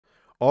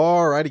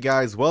Alrighty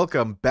guys,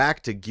 welcome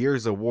back to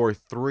Gears of War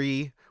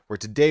 3, where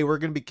today we're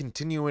going to be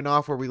continuing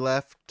off where we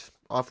left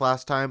off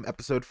last time,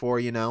 episode 4,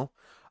 you know.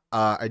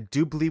 I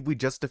do believe we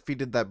just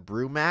defeated that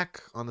Brumac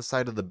on the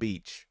side of the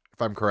beach,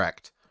 if I'm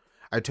correct.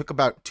 I took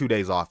about 2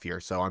 days off here,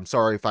 so I'm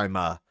sorry if I'm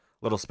a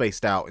little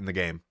spaced out in the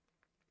game.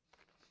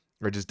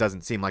 Or it just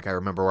doesn't seem like I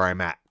remember where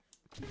I'm at.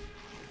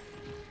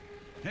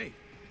 Hey,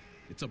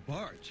 it's a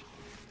barge.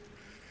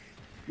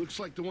 Looks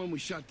like the one we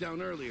shot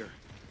down earlier.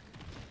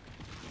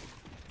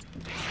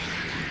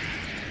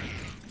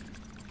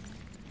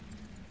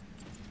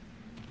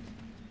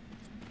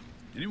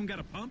 Anyone got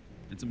a pump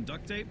and some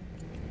duct tape?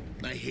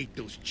 I hate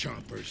those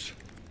chompers.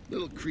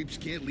 Little creeps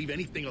can't leave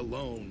anything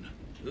alone.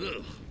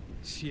 Ugh.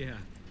 Yeah,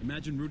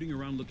 imagine rooting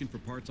around looking for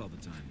parts all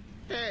the time.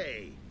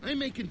 Hey, I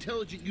make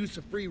intelligent use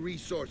of free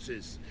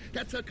resources.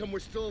 That's how come we're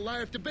still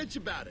alive to bitch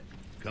about it.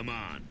 Come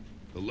on.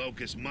 The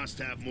Locust must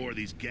have more of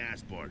these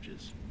gas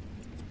barges.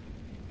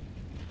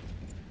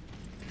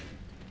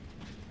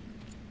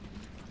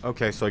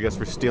 Okay, so I guess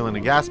we're stealing a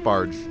gas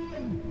barge.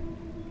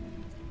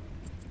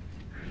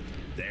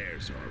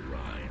 There's our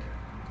ride.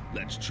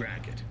 Let's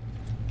track it.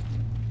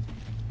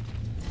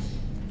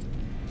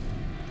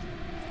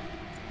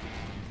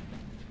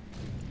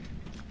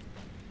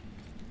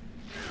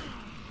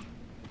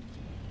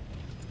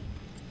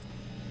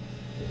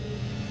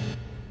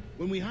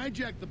 When we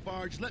hijack the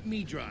barge, let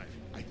me drive.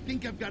 I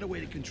think I've got a way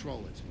to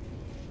control it.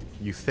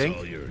 You think?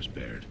 It's all yours,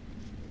 Baird.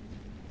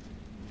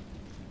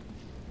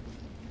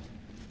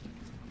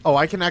 Oh,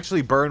 I can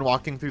actually burn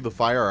walking through the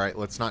fire. Alright,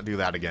 let's not do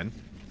that again.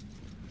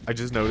 I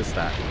just noticed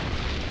that.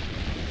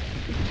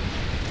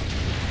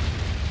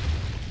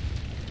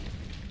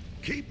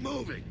 Keep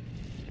moving.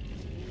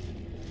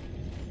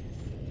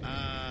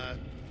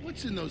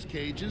 What's in those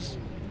cages?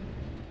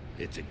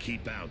 It's a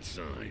keep out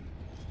sign.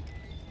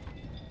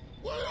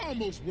 Well, it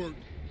almost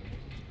worked.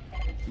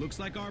 Looks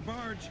like our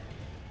barge.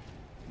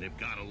 They've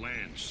got to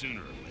land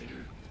sooner or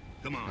later.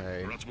 Come on,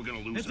 Hey. or else we're gonna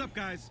lose Heads them. up,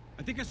 guys.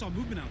 I think I saw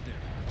movement out there.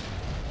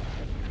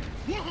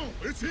 Whoa,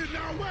 it's hitting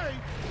our way.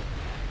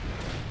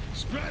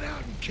 Spread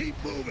out and keep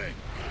moving.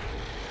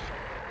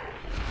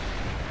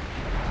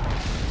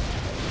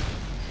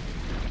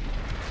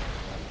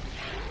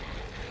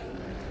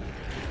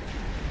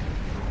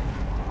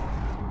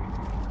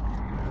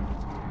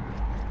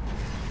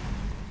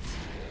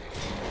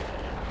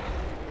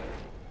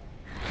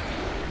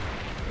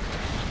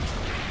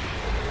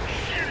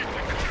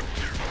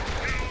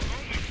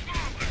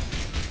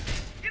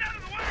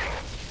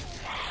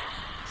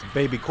 It's a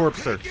baby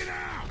corpser. Get out!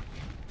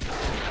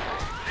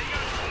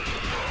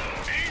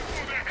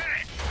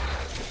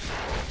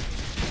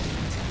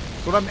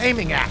 That's what I'm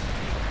aiming at.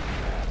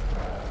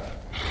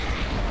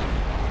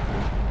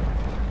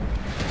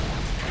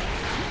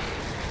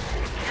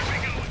 Here we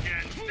go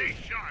again. Stay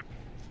sharp.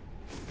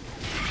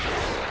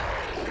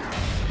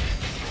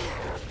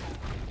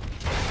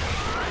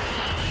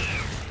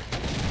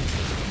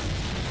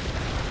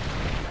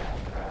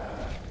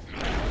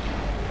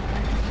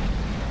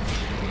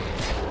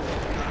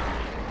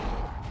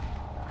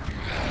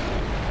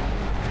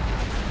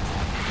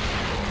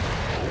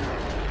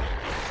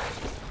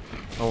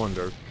 I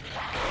wonder.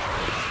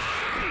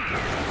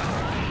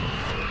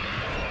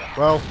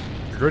 Well,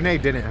 the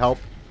grenade didn't help.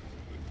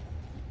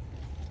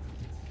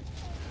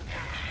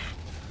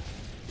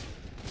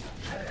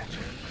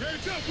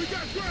 Hands up, we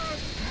got ground.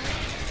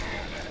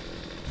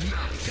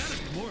 Gotta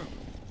be more of them.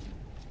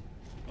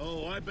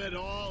 Oh, I bet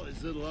all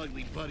his little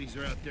ugly buddies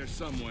are out there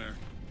somewhere.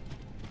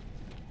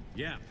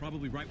 Yeah,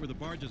 probably right where the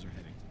barges are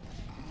heading.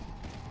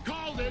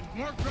 Called it.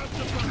 More grubs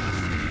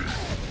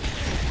above.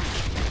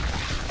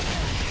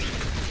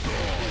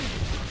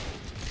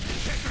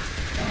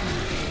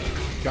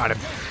 Got him.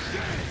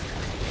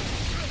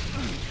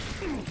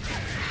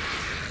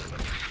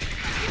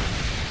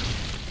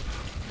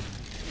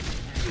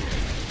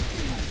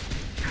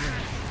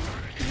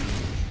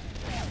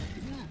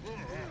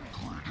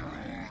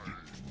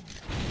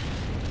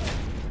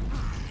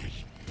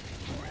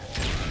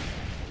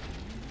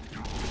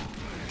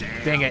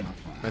 Dang it.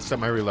 Messed up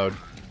my reload.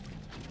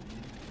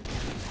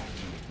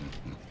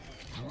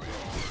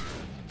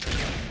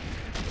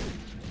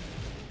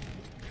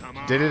 Come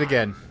on. Did it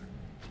again.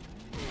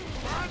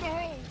 Fire the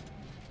hole.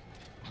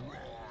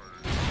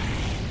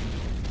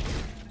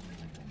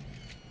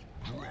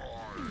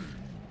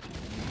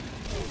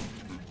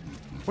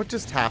 What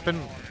just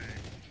happened?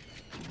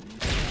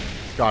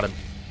 Got him.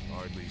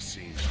 Hardly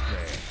seems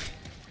fair.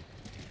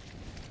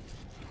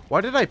 Why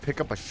did I pick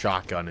up a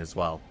shotgun as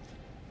well?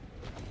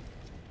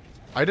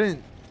 I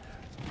don't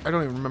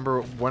even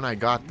remember when I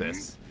got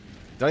this.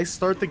 Did I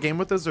start the game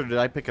with this or did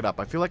I pick it up?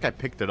 I feel like I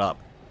picked it up.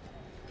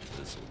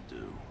 This'll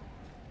do.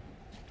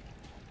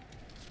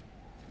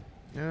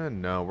 Yeah,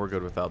 no, we're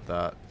good without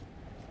that.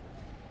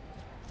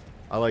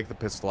 I like the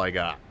pistol I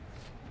got.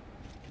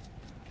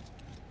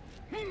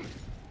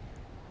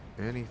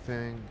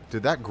 Anything?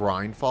 Did that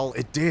grind fall?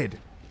 It did.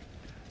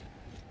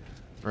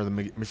 Or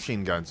the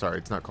machine gun. Sorry,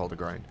 it's not called a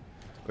grind.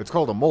 It's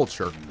called a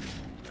mulcher.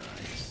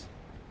 Nice.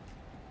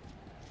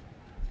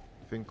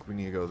 I think we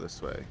need to go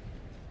this way.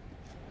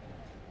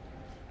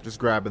 Just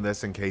grabbing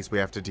this in case we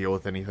have to deal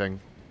with anything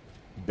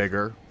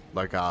bigger,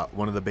 like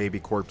one of the baby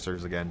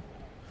corpsers again.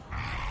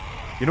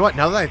 You know what?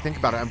 Now that I think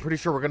about it, I'm pretty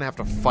sure we're gonna have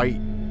to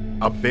fight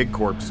a big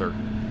corpser.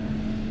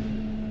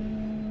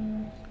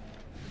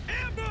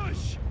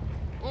 Ambush!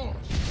 Oh,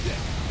 shit.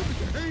 Look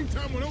at the aim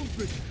time on those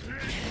bitches.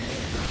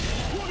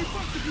 20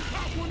 bucks if you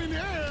pop one in the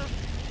air.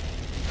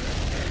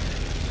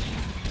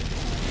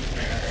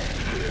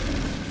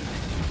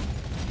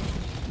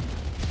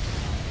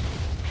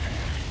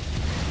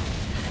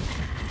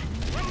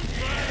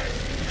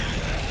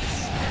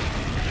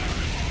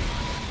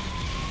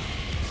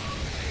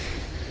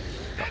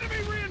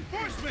 Enemy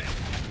reinforcement!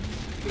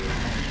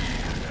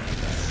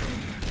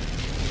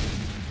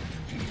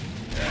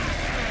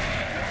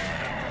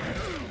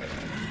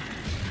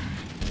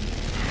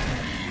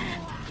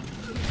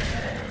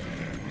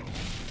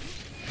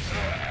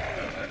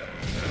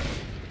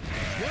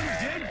 One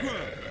dead grub.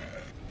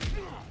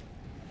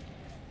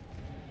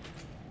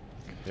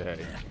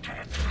 Okay.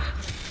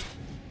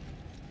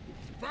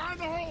 Find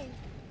the hole.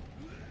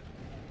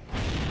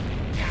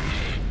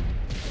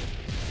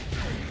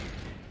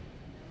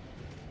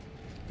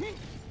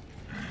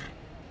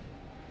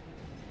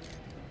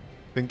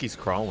 I think he's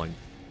crawling.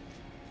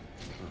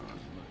 I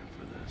was looking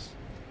for this.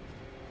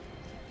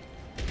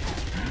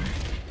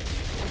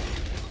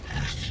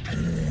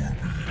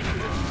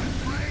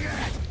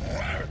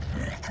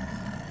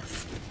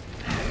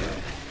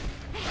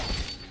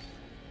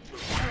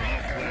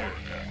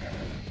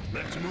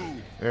 Let's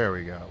move. There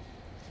we go.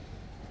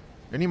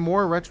 Any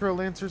more retro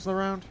lancers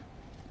around?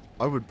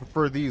 I would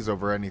prefer these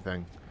over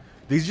anything.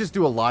 These just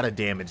do a lot of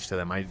damage to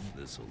them.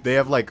 They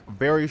have like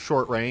very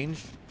short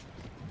range,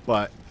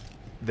 but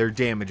their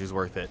damage is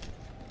worth it.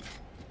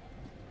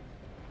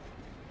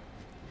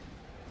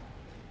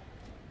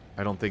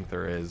 I don't think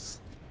there is.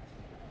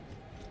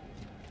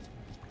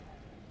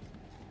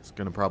 It's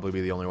gonna probably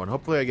be the only one.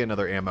 Hopefully I get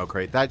another ammo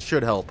crate. That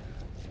should help.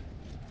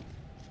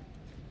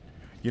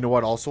 You know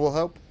what also will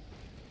help?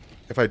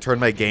 If I turn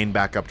my gain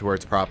back up to where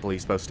it's properly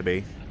supposed to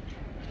be.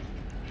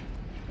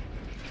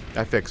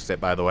 I fixed it,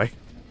 by the way.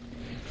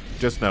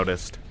 Just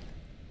noticed.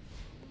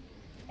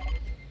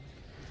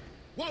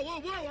 Whoa, whoa,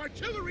 whoa!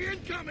 Artillery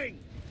incoming!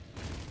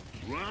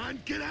 Ron,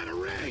 get out of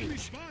range.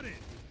 Spotted.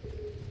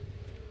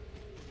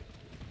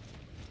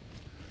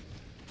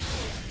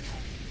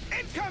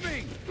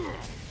 Incoming!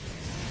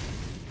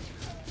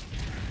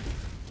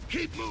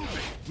 Keep moving.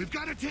 We've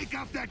got to take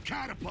out that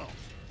catapult.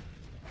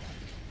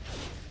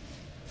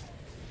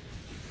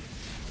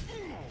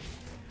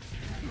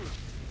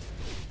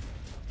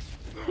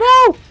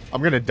 No!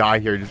 I'm gonna die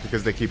here just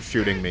because they keep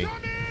shooting me.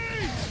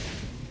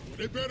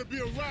 There better be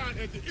a ride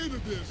at the end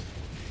of this.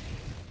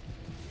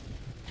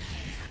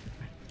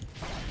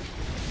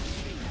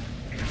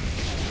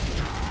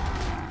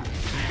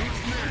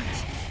 Who's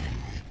next?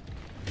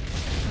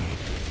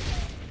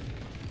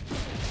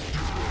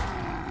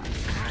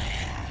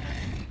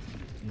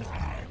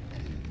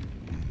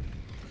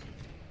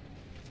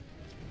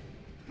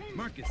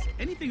 Marcus,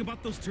 anything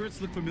about those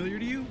turrets look familiar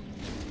to you?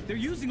 They're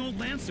using old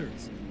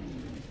Lancers.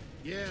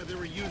 Yeah, they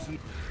were using...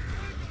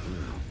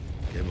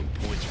 Give him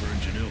points for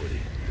ingenuity.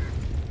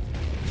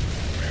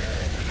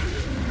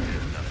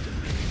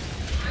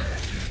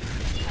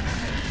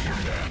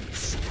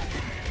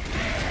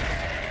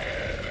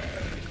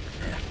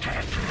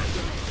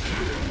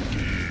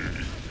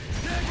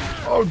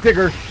 Oh,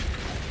 Digger.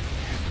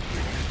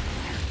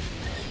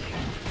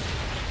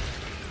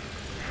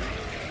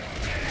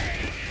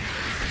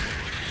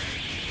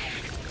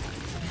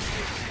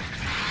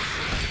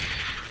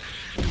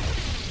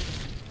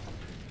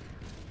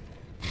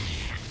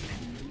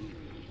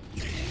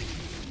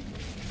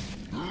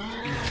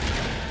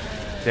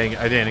 Dang,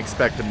 I didn't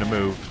expect him to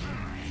move.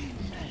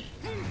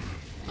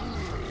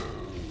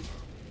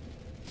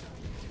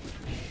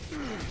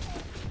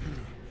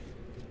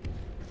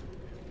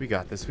 We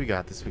got this, we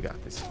got this, we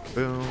got this.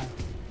 Boom.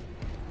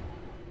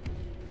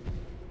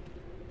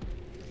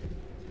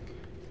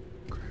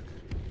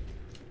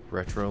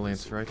 Retro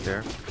Lance right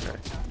there. Okay.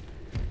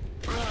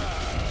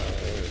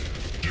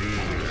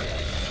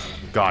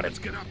 Got it. Let's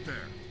get up there.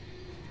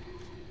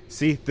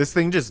 See, this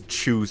thing just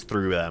chews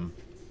through them.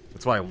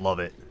 That's why I love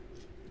it.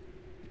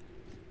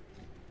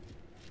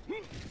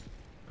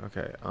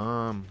 Okay,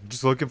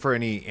 just looking for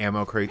any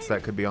ammo crates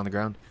that could be on the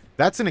ground.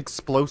 That's an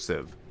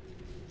explosive.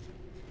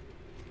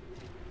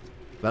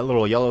 That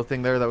little yellow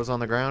thing there that was on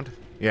the ground?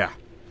 Yeah.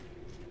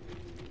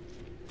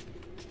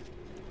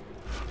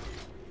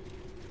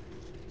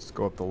 Let's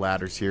go up the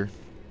ladders here.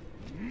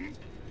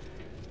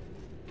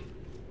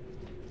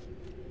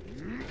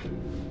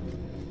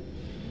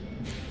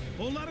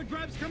 Whole lot of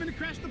grubs coming to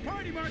crash the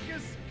party,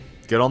 Marcus.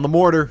 Get on the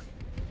mortar.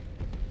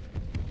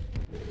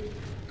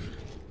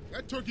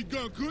 That turkey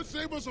gun could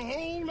save us a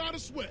whole lot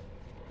of sweat.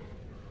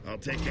 I'll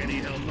take any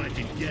help I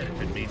can get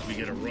if it means we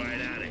get a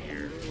ride out of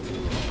here.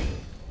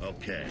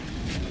 Okay,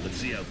 let's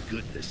see how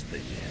good this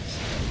thing is.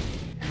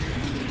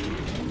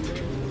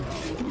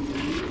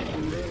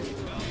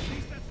 Well, at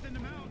least that's thinned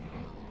them out.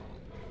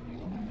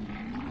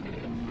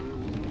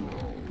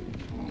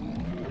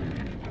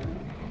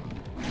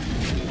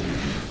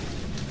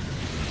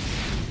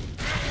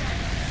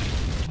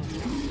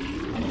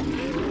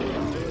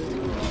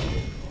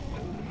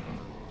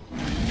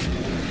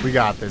 We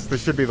got this.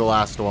 This should be the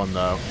last one,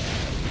 though.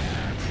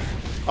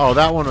 Oh,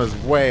 that one was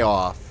way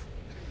off.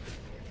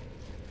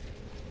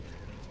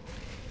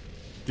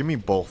 Give me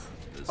both.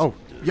 Oh,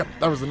 yep,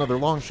 that was another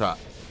long shot.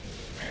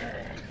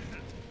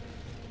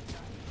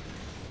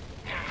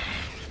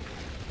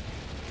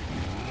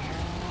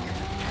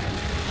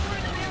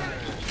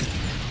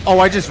 Oh,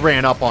 I just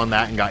ran up on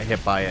that and got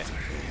hit by it.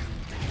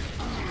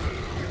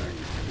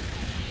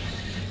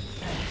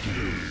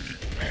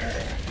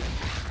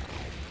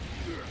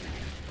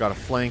 Gotta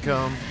flank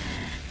him.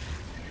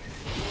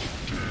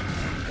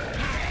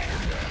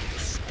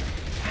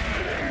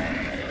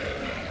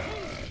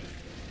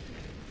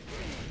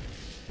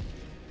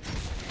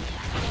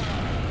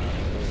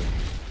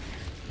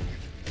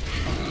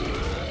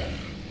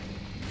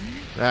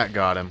 That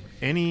got him.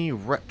 Any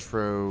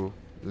retro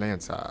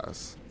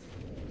lancers?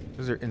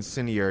 Those are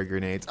incendiary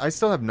grenades. I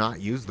still have not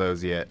used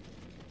those yet.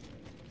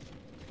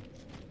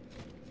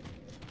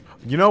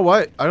 You know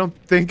what? I don't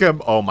think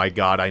I'm... Oh my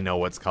god, I know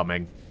what's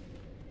coming.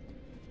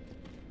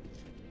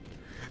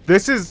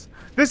 This is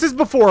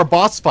before a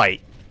boss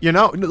fight. You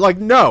know? Like,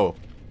 no.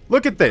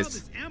 Look at this.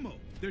 This ammo.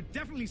 They're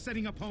definitely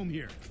setting up home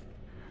here.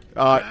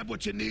 Grab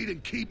what you need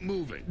and keep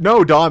moving.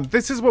 No, Dom.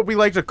 This is what we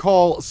like to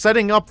call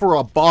setting up for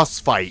a boss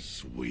fight.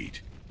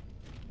 Sweet.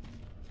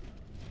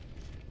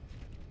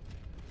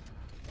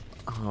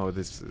 Oh,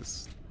 this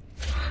is...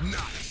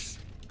 Nice.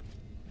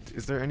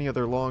 Is there any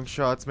other long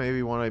shots?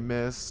 Maybe one I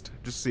missed?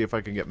 Just see if I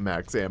can get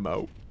max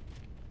ammo.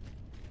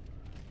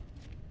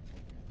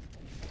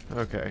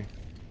 Okay.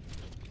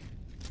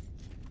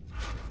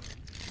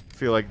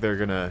 Feel like they're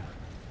gonna...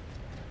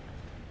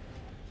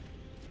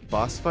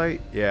 Boss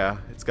fight? Yeah,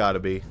 it's gotta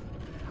be.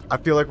 I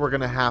feel like we're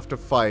gonna have to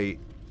fight...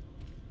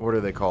 What are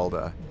they called?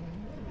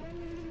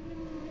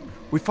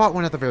 We fought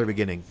one at the very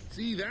beginning.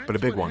 See, that's but a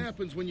big what one.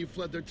 happens when you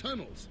flood their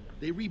tunnels.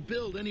 They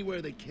rebuild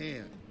anywhere they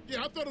can.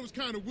 Yeah, I thought it was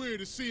kind of weird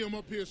to see them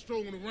up here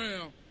strolling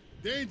around.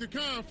 They ain't the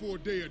kind for a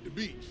day at the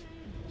beach.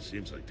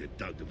 Seems like they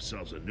dug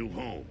themselves a new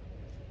home.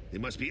 They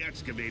must be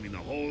excavating the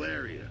whole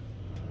area.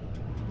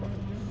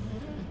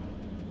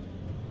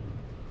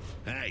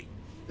 Hey,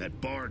 that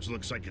barge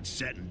looks like it's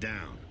setting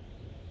down.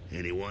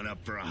 Anyone up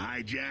for a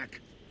hijack?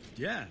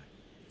 Yeah.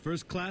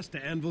 First class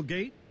to Anvil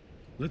Gate?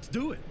 Let's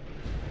do it.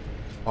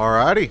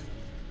 Alrighty.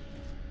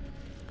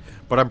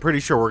 But I'm pretty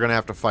sure we're gonna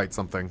have to fight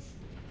something.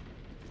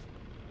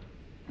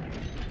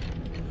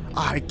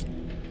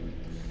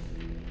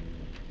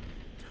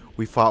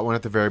 We fought one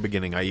at the very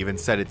beginning. I even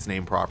said its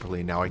name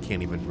properly. Now I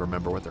can't even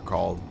remember what they're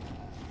called.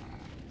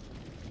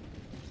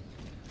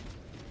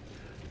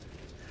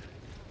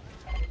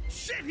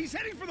 Shit, he's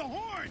heading for the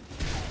horn!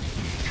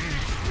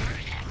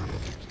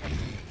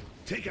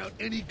 Take out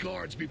any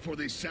guards before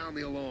they sound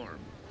the alarm.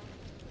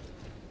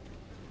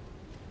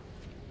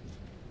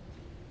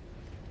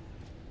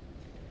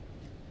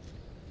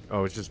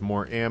 Oh, it's just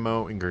more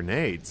ammo and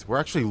grenades.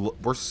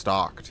 We're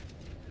stocked.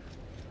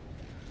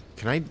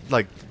 Can I,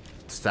 like,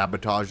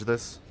 sabotage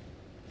this?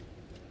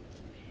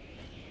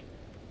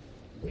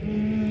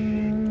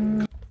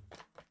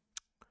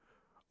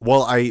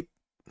 Well, I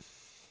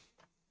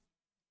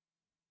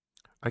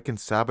can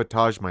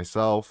sabotage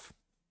myself.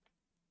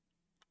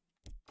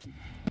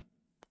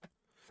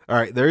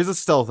 Alright, there is a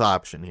stealth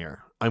option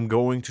here. I'm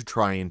going to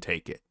try and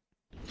take it.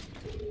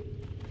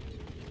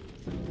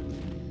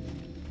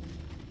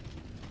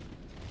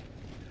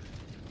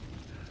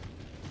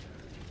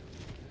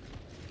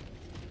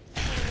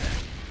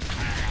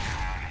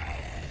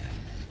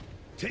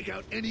 Take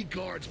out any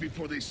guards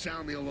before they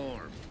sound the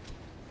alarm.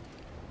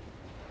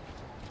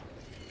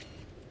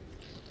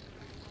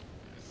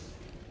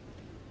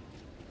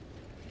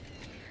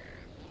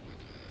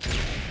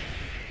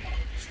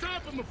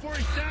 Stop him before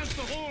he sounds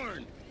the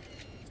horn.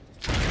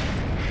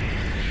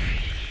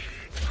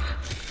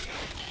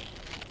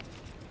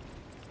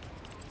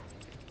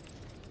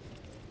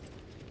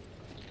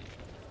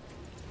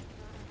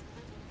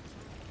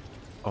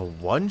 A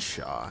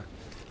one-shot?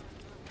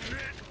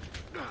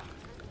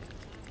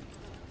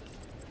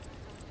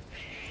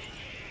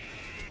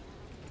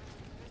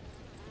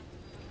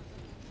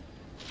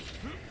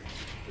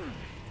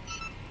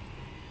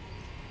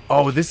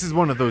 Oh, this is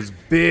one of those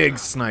big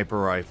sniper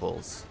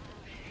rifles.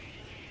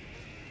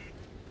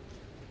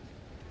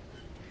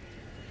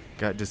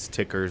 Got just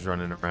tickers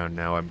running around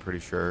now, I'm pretty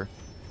sure.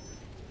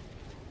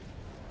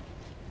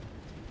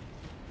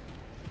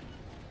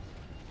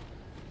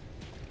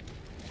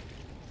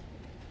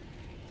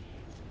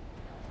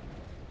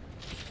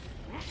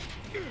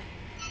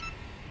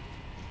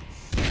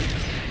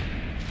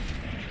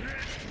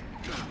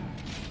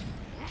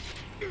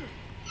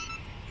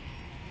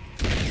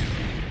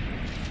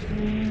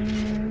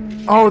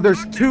 Oh,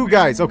 there's two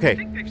guys. Okay.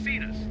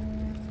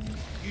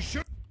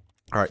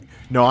 Alright.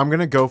 No, I'm going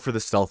to go for the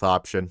stealth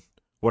option.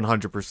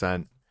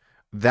 100%.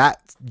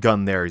 That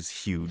gun there is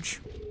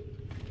huge.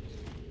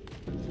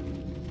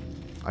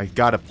 I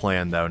got a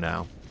plan, though,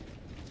 now.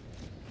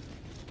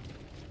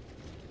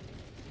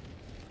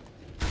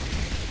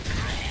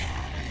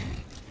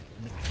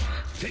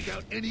 Take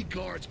out any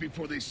guards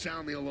before they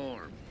sound the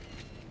alarm.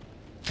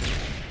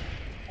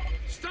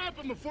 stop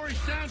him before he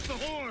sounds the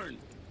horn.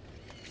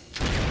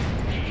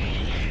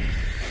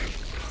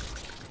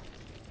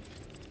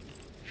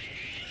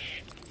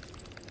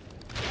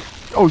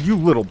 Oh, you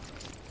little...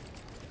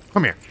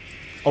 Come here.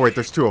 Oh, wait,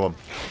 there's two of them.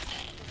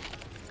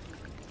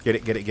 Get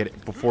it, get it, get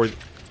it. Before...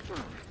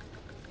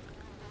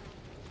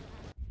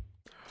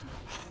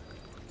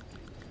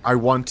 I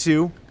want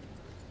to,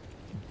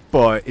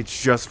 but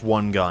it's just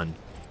one gun.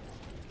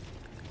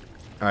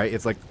 Alright,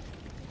 it's like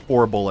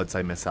 4 bullets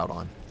I miss out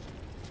on.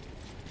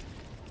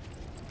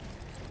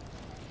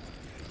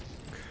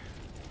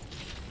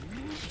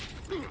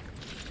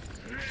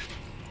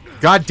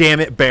 God damn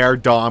it, Bear,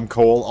 Dom,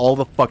 Cole, all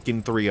the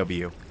fucking 3 of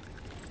you.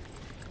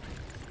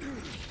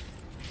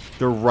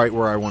 They're right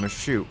where I want to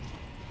shoot.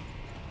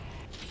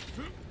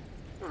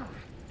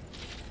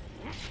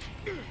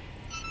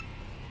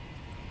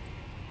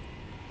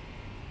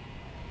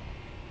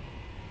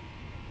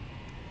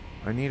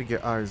 I need to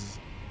get eyes.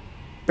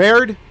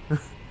 Baird!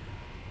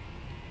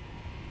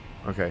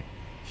 Okay.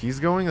 He's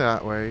going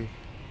that way.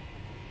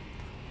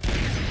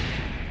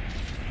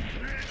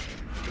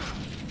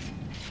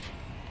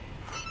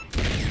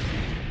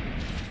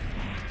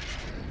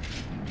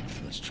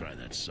 Let's try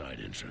that side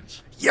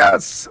entrance.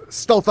 Yes!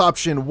 Stealth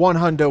option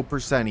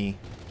 100%.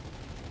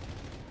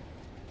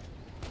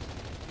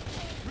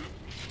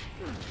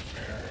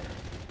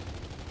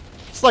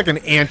 It's like an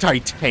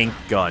anti-tank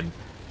gun.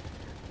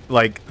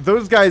 Like,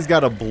 those guys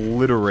got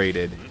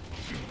obliterated.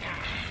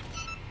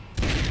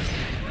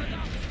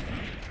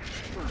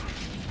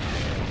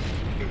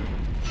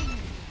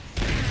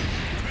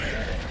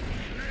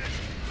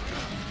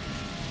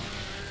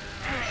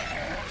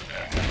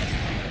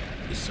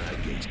 The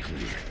side gate's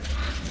clear.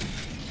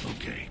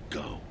 Okay,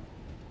 go.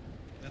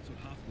 That's what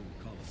Hoffman would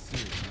call a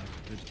serious act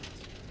of vigilance.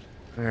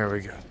 There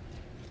we go.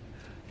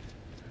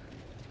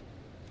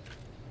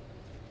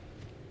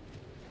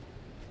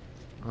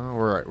 Oh,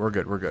 we're right. We're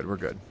good. We're good. We're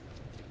good.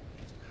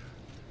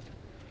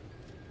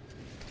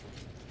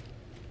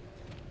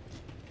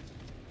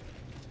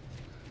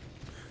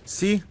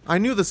 See? I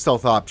knew the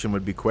stealth option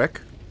would be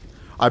quick.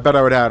 I bet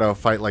I would have to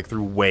fight like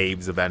through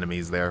waves of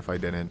enemies there if I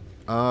didn't.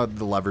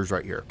 The lever's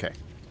right here. Okay.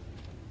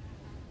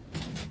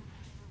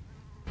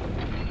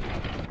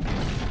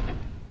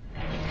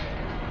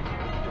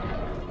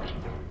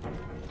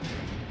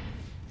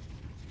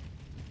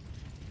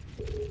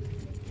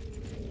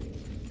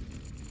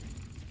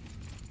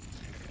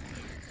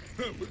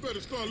 We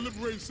better start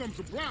liberating some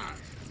supplies.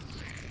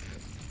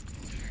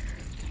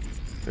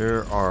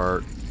 There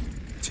are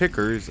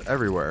tickers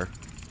everywhere.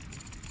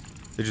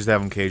 They just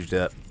haven't caged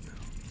yet.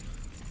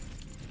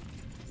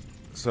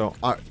 So,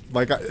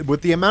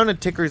 with the amount of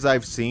tickers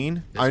I've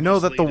seen, I know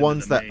that the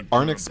ones that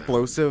aren't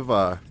explosive,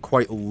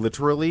 quite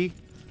literally,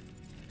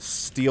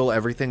 steal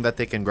everything that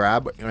they can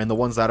grab, and the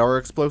ones that are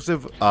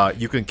explosive,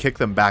 you can kick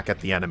them back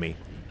at the enemy.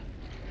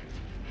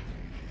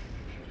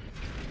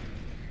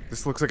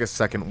 This looks like a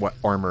second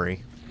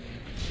armory.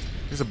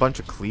 There's a bunch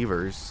of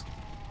cleavers.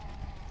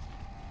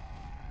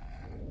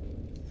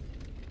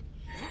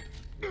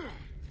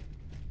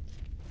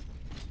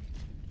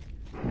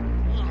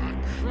 Oh,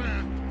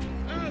 crap.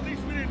 At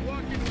least we didn't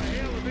walk into a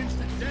hail of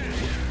instant death.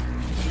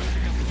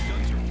 Pick up this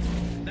gun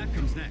turret. That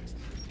comes next.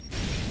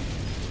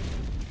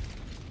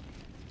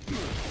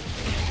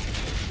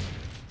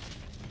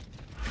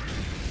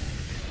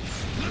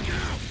 Look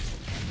out!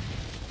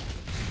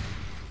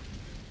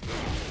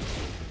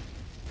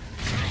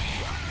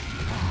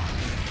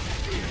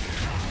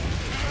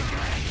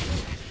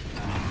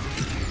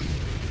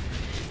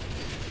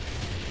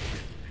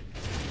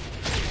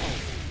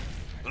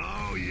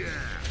 Oh, yeah.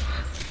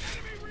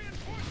 Enemy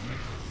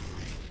reinforcements!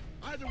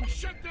 Either we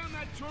shut down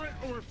that turret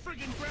or we're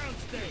friggin' ground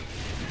stay.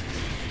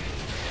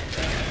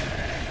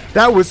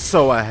 That was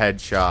so a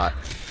headshot.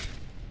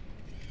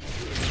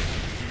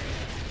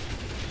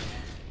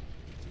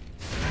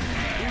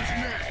 Who's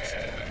next?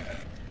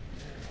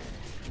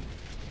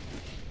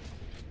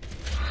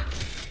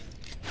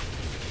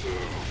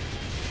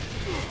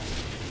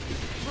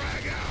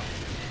 Frag out!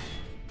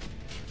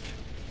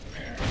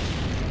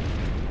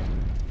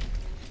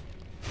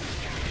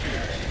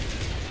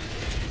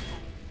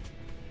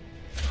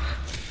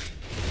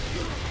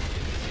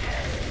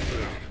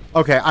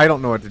 Okay, I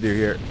don't know what to do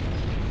here.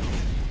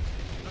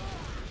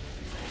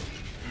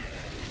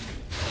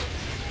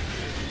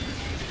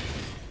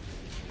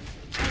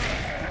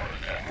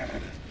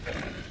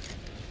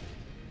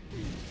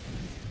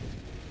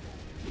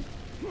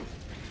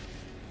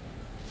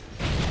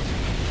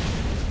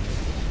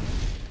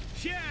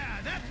 Yeah,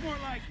 that's more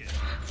like it.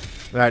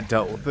 That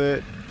dealt with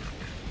it.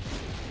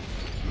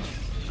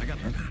 I got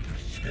that.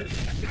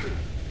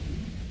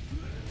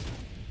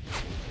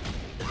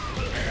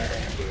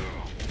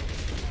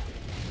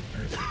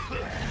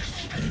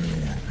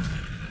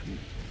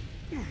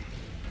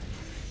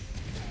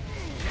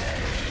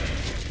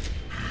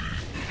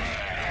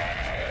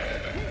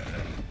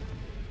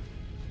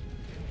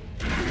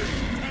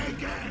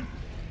 Again!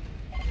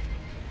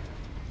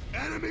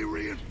 Enemy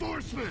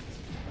reinforcements!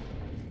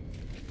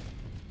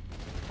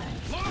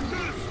 Lock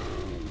us!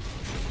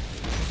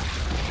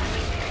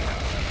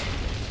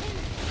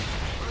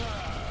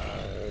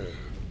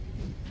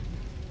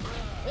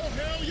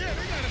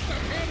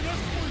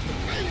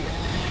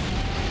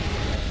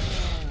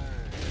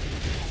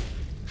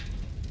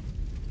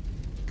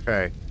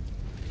 Okay.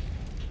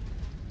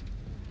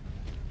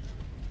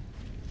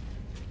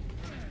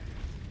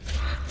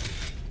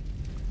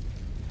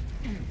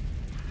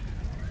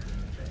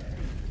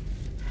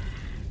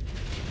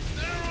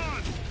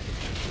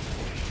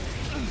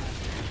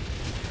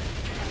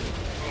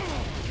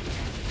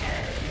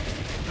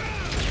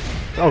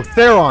 Oh,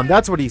 Theron,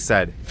 that's what he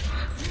said.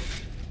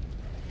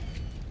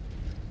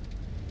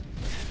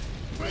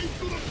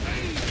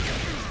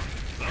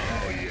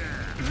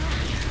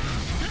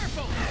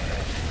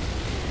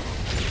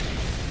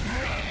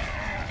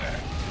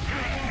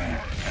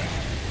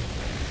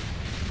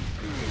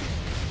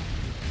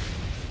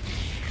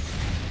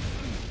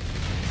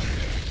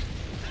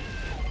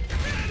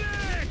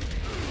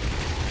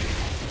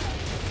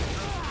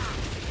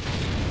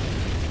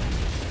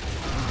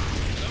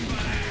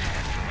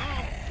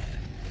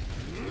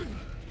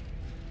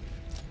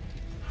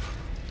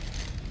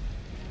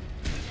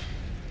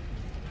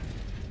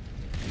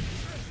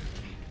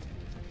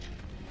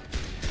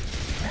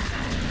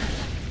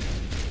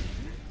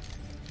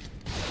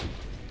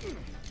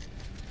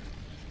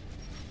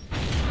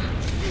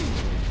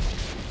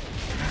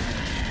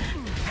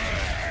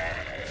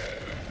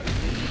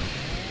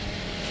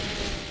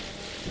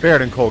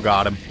 Baird and Cole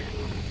got him.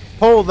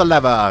 Pull the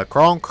lever,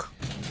 Kronk.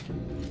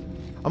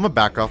 I'm gonna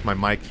back off my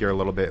mic here a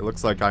little bit. It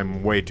looks like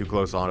I'm way too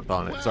close on it.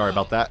 Sorry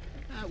about that.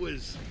 That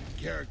was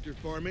character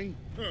forming.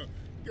 Huh.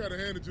 Gotta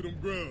hand it to them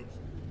grubs.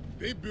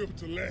 They built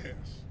to last.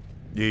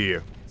 Yeah.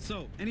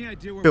 So, any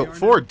idea where we Built are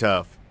Ford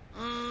tough.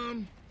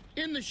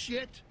 In the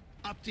shit,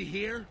 up to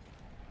here.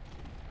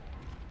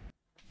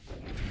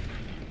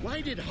 Why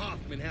did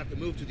Hoffman have to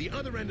move to the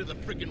other end of the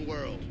frickin'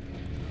 world?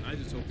 now? I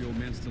just hope the old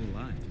man's still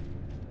alive.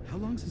 How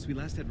long since we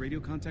last had radio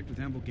contact with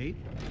Anvil Gate?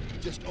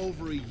 Just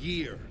over a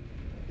year.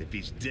 If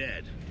he's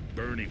dead,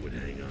 Bernie would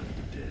hang on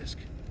to the disc.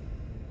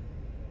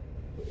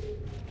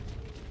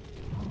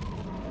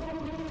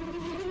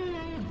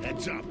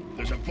 Heads up,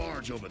 there's a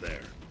barge over there.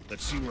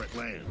 Let's see where it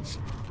lands.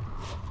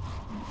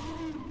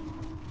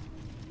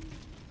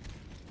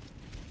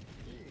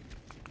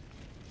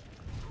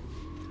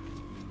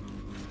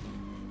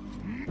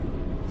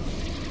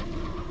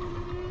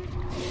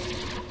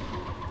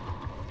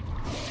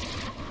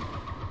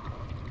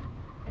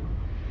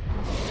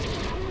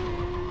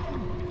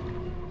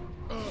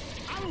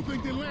 I don't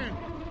think they landed.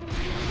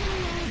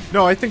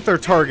 No, I think they're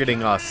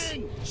targeting us.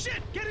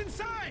 Shit! Get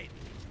inside!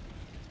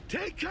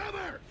 Take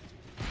cover!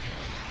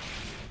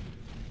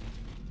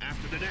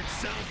 After the next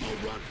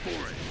salvo, run for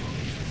it.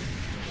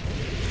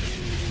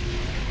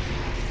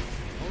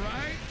 All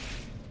right,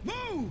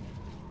 move!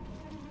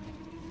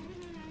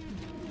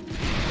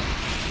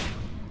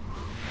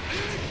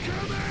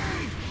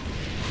 Incoming!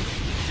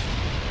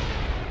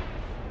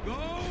 Go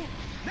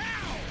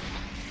now!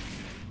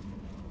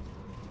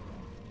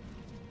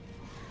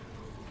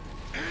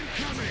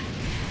 Incoming!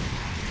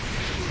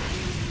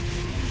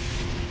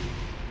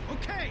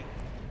 Okay,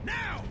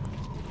 now!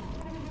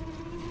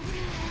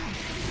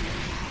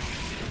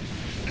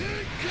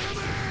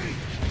 Incoming!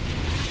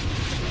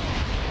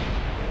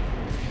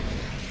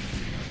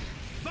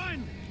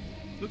 Finally!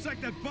 Looks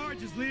like that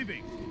barge is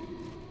leaving.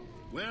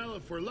 Well,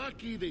 if we're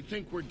lucky, they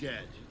think we're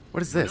dead.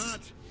 What is If this?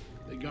 not,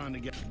 they're gone to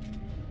get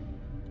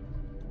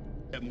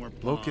more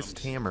bombs. Locust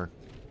hammer.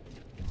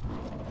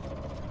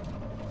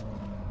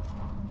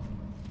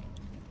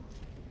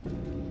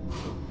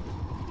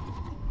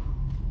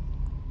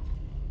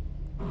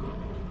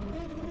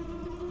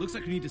 Looks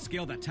like we need to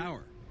scale that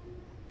tower.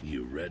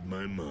 You read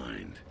my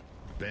mind.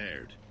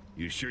 Baird,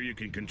 you sure you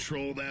can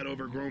control that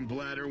overgrown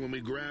bladder when we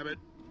grab it?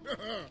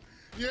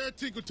 Yeah,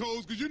 Tinkle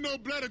Toes, because you know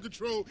bladder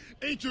control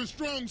ain't your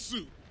strong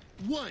suit.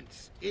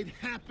 Once. It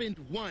happened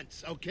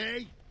once,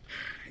 okay?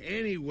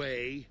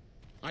 Anyway,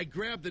 I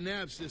grabbed the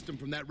nav system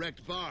from that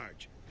wrecked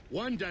barge.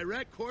 One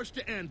direct course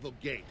to Anvil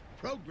Gate.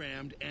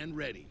 Programmed and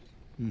ready.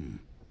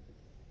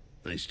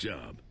 Nice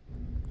job.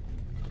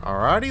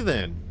 Alrighty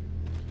then.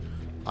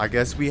 I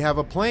guess we have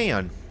a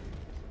plan.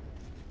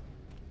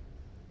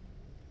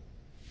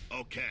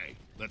 Okay,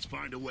 let's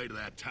find a way to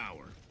that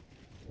tower.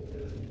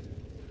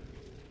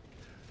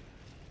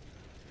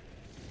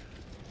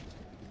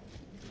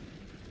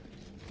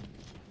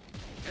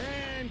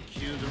 And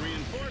cue the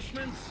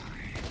reinforcements.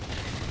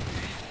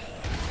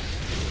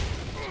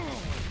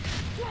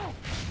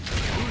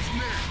 Who's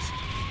next?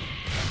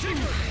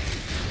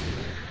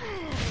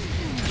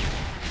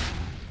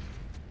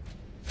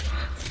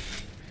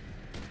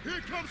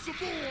 Here comes some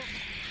more.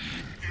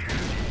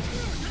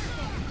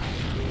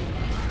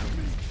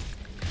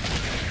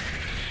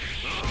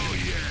 Oh,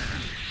 yeah.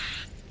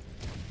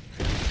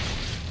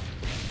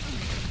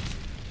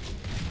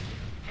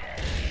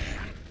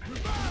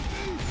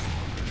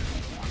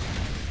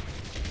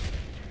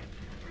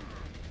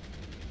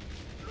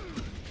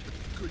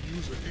 Could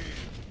use a hand.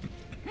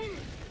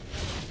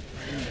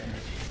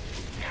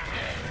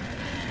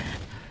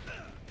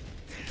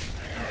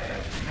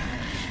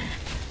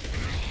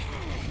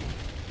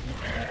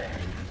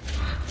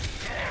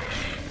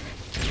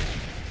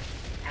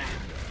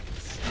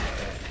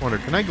 Wonder,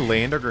 can I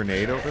land a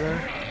grenade over there?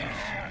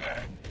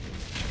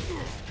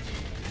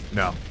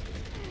 No.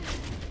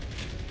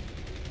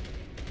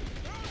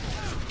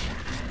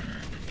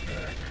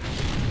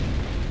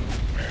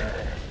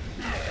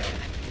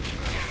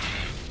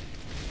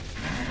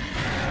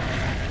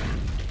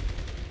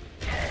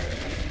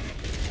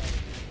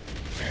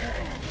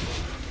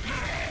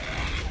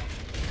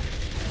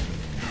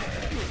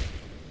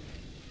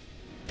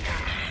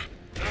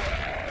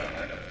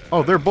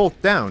 Oh, they're both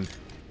down.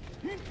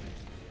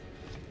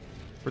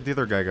 Where'd the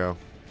other guy go?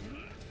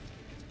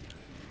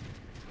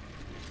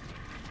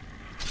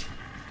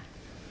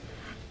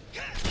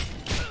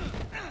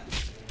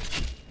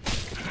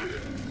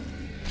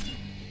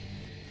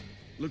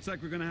 Looks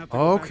like we're gonna have to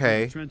go back to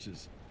the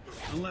trenches.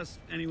 Unless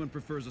anyone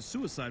prefers a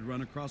suicide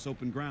run across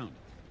open ground.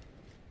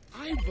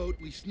 I vote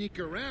we sneak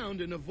around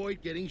and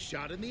avoid getting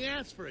shot in the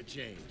ass for a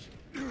change.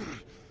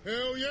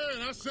 Hell yeah,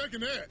 and I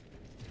second that.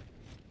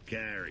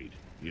 Carried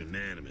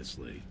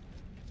unanimously.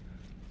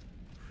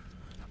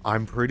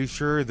 I'm pretty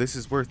sure this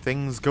is where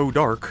things go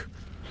dark.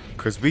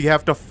 Because we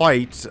have to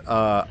fight,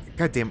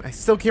 goddamn, I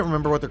still can't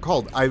remember what they're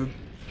called.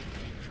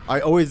 I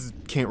always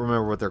can't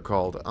remember what they're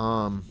called.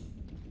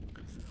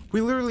 We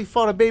literally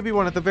fought a baby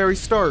one at the very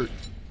start.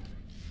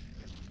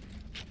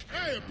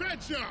 Hey, a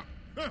pet shop.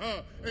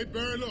 Hey,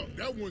 Barry, look,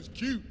 that one's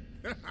cute.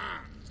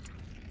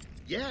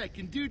 Yeah, I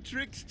can do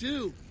tricks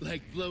too,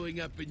 like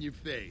blowing up in your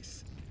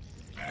face.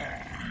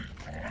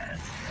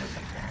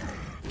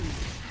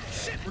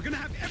 Shit, we're gonna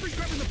have every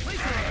grub in the place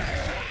on our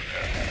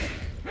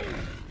back.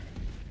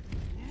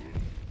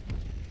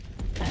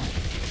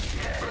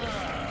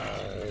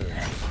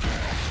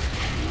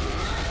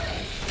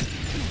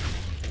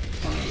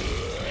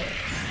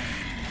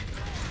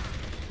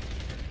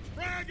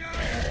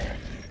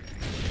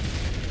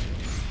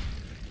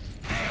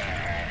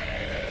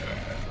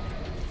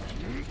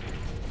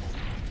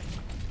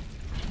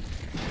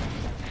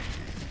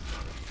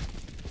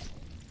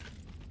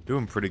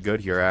 Doing pretty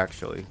good here,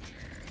 actually.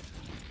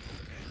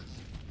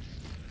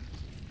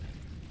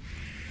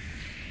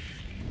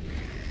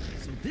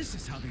 So this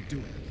is how they do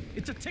it.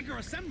 It's a ticker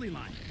assembly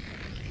line.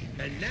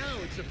 And now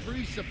it's a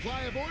free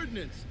supply of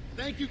ordnance.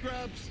 Thank you,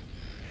 Grubs.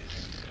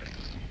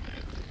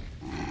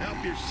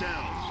 Help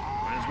yourselves.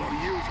 Might as well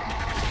use them.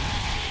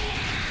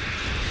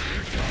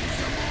 Here comes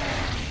some more.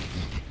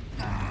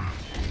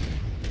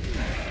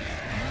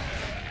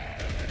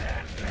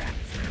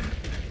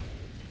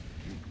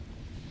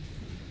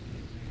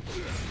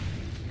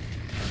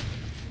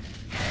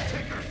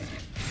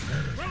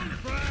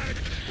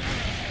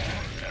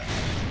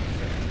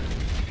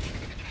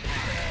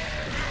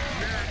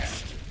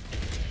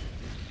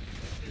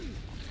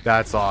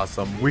 That's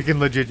awesome. We can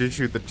legit just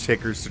shoot the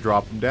tickers to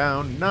drop them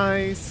down.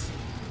 Nice.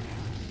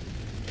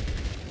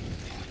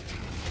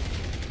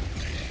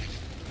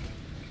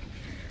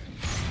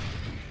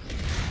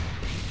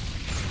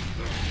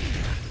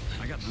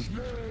 I got nothing.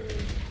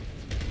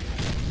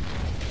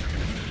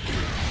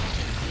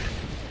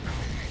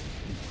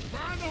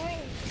 Find the hole.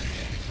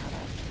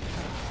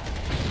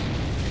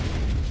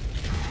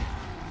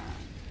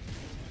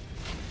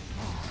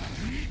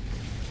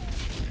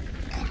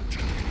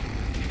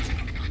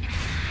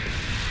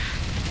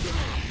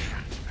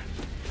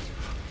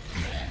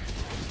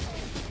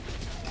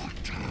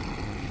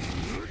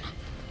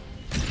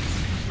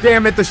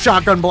 Damn it, the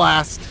shotgun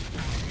blast.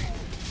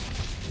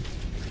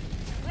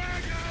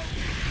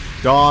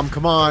 Dom,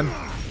 come on.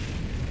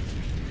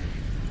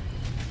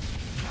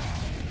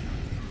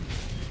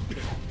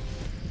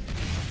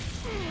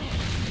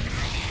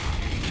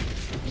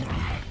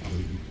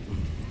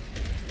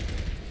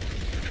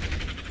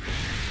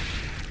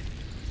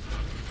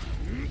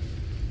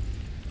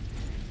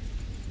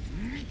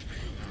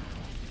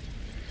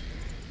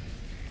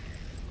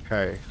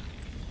 Okay.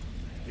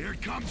 Here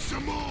comes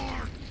some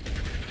more.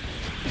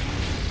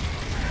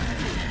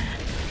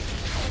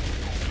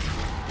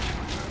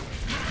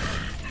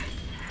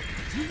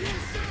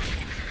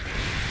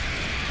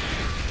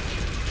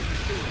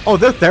 Oh,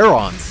 they're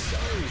Therons.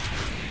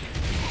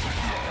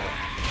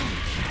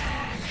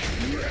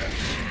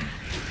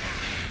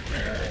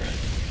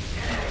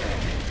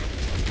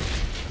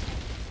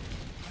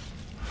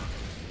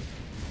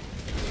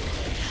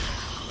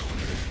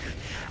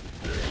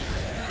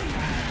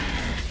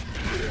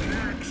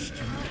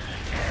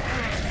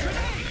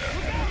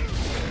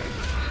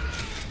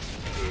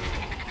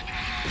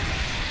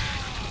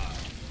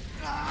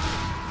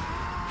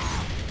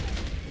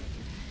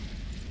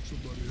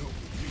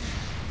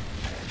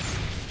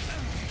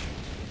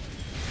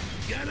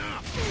 Get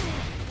up!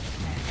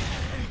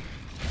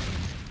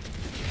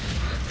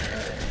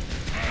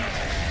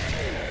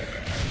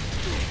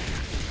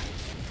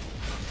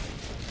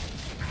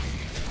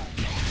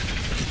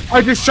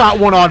 I just shot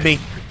one on me.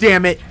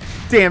 Damn it.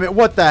 Damn it.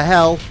 What the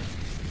hell?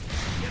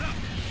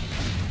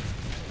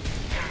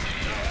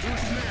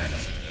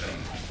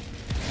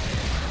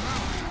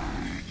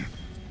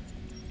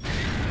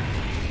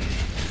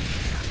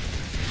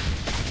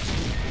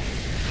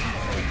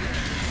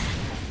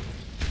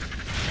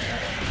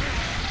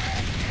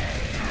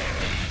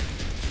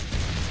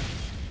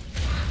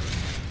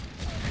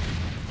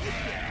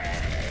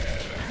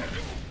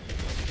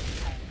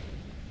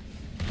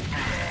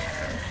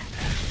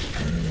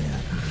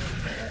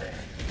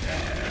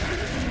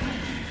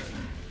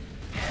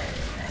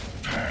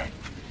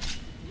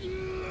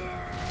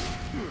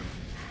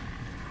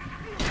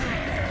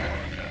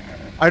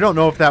 I don't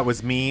know if that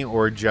was me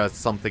or just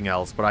something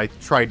else, but I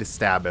tried to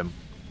stab him.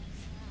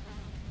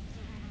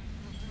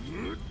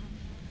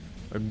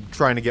 I'm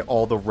trying to get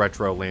all the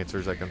retro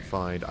lancers I can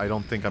find. I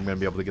don't think I'm going to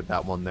be able to get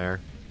that one there.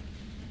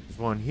 There's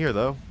one here,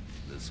 though.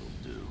 This'll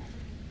do.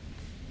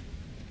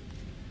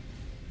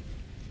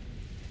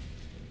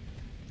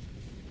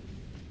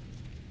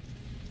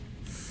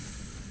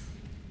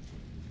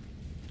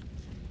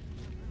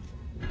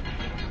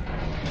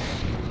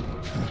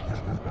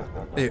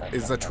 It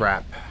is a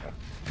trap.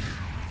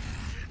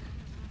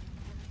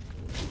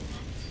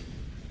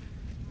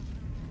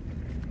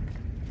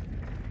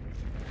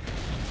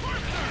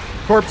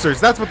 Corpsers,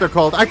 that's what they're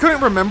called. I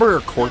couldn't remember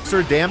a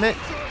corpser, damn it.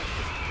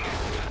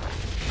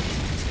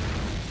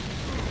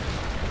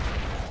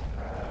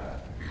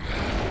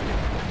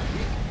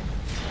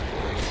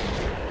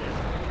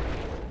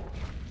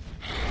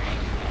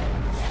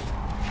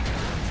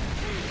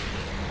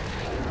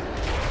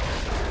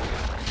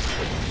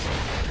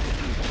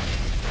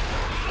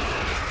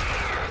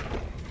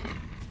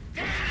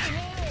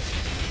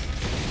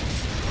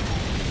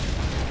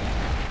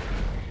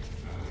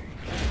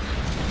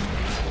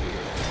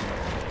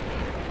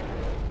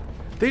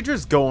 They're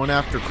just going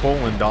after Cole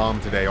and Dom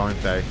today,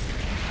 aren't they?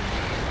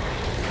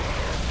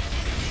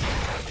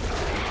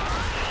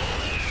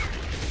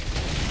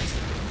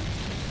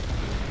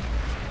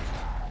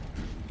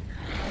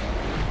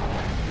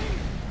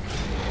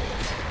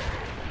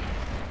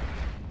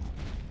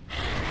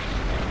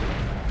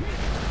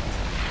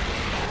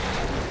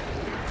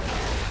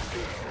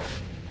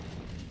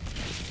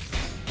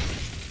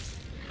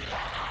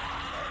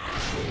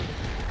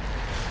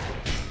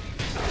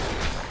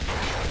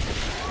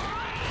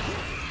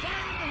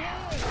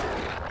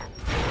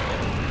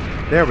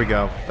 There we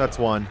go. That's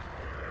one.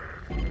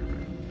 More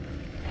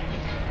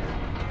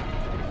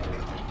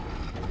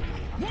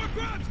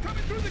grubs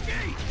coming through the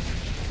gate!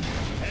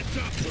 Heads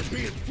up, we're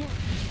being flanked.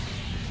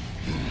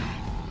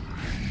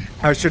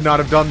 I should not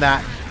have done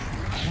that.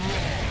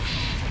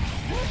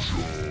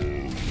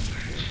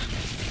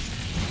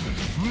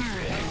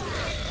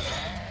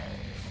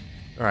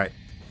 Alright.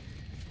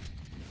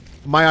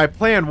 My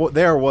plan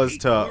there was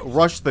to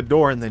rush the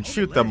door and then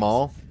shoot them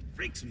all,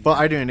 but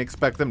I didn't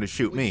expect them to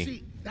shoot me.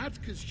 See, that's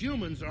because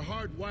humans are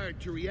hardwired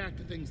to react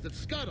to things that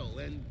scuttle,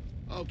 and...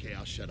 Okay,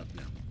 I'll shut up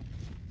now.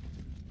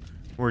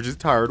 We're just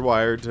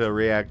hardwired to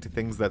react to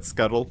things that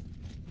scuttle.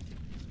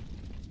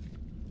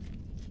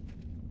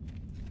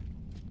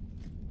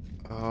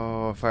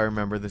 Oh, if I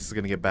remember, this is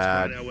gonna get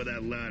bad. Find out where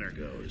that ladder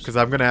goes. Because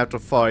I'm gonna have to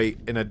fight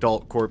an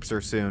adult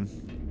corpser soon.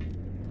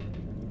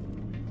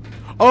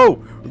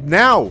 Oh!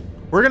 Now!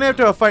 We're gonna have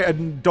to fight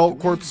an adult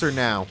corpser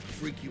now.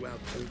 Freak you out,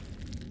 too.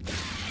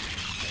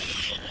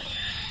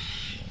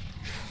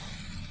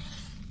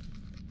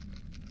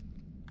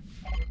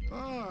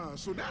 Ah,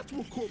 so that's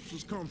where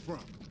corpses come from.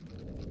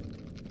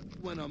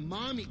 When a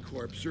mommy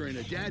corpser and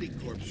a daddy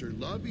corpser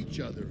love each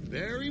other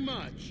very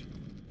much.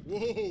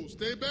 Whoa,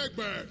 stay back.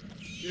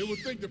 They would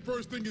think the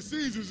first thing he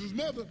sees is his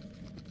mother.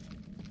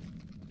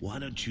 Why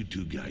don't you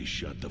two guys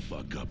shut the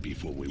fuck up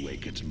before we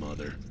wake its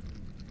mother?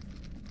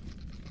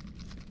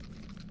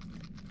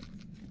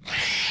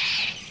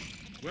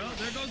 Well,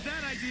 there goes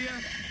that idea.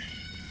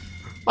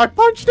 I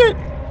punched it!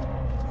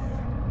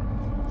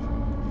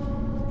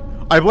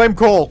 I blame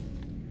Cole.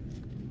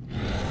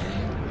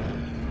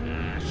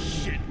 Ah,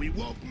 shit, we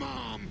woke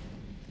Mom!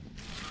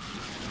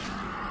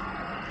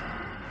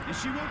 And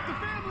she woke the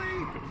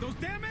family! Those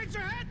damn eggs are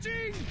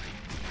hatching!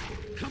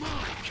 Come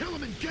on, kill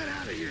him and get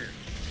out of here!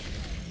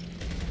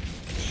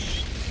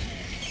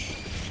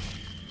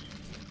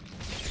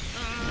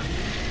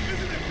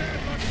 Isn't it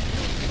bad luck to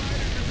kill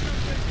spiders or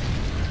something?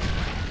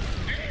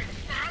 Hey,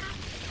 Spider!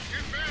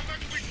 It's bad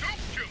luck we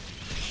don't kill.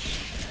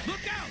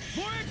 Look out!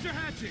 More eggs are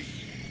hatching!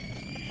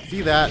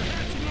 See that?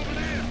 Hatching over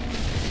there!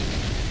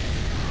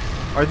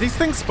 Are these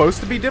things supposed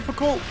to be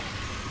difficult?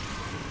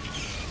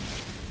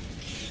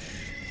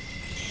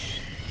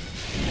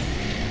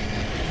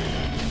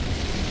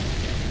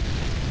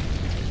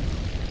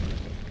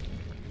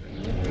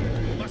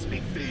 Must be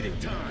feeding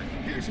time.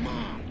 Here's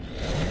Mom.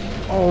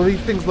 Oh, these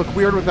things look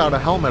weird without a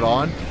helmet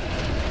on.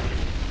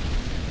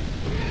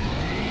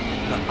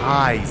 The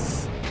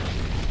eyes.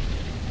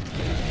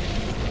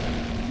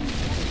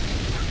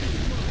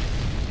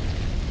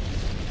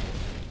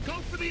 Go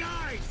for the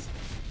eyes!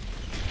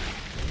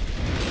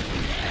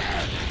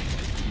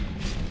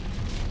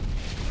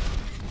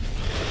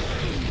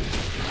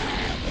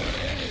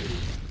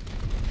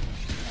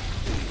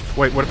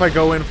 Wait, what if I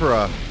go in for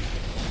a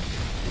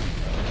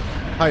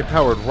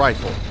high-powered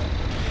rifle?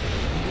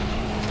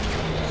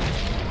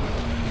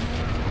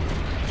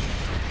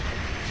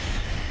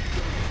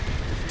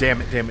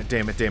 Damn it, damn it,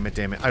 damn it, damn it,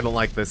 damn it. I don't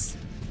like this.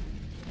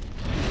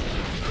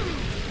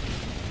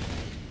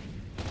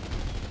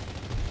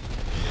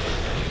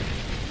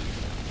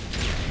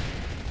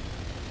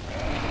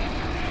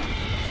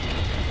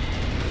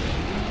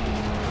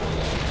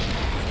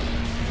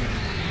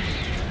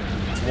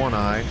 It's one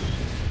eye.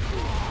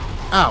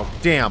 Ow,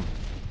 damn.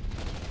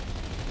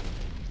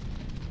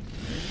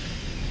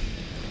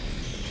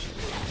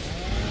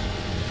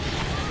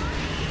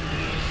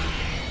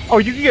 Oh,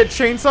 you can get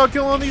chainsaw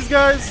kill on these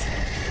guys?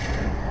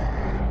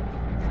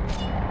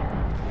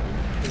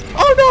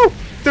 Oh no!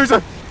 There's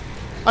a...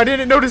 I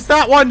didn't notice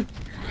that one!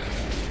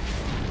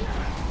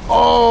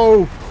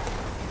 Oh!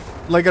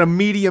 Like a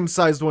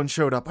medium-sized one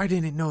showed up. I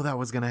didn't know that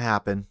was gonna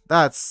happen.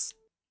 That's...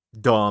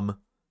 dumb.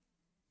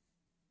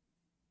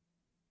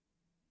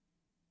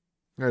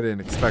 I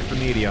didn't expect the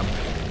medium.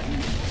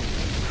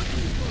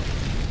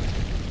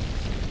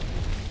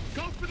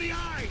 Go for the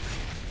eyes!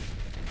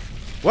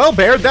 Well,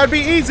 Baird, that'd be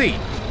easy!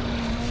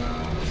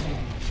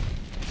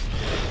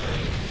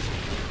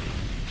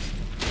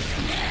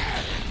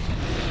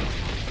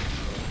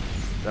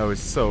 That was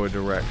so a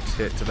direct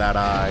hit to that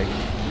eye.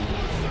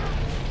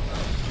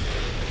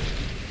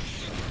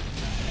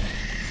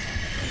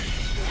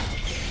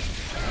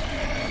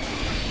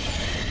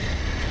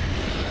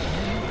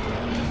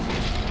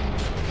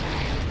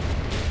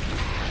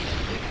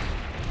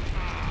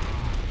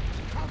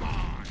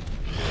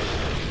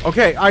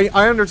 Okay,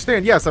 I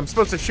understand. Yes, I'm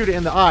supposed to shoot it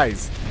in the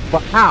eyes.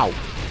 But how?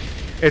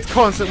 It's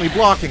constantly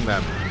blocking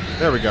them.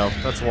 There we go.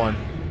 That's one.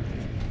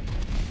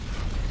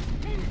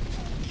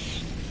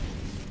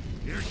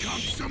 Here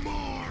comes some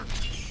more!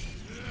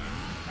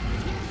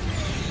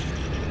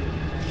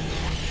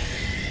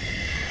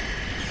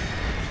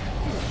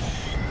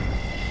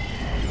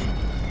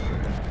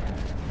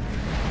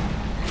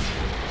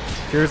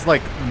 Here's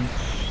like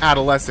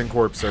adolescent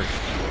corpser.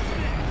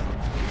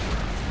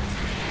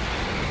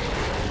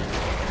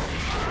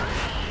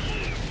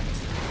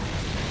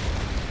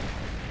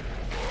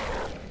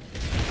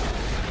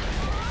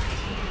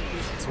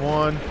 It's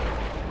one.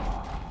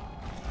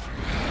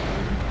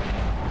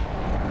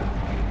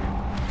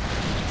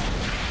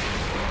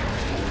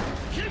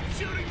 Keep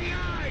shooting the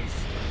eyes!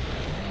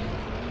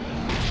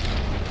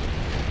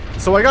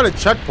 So I got a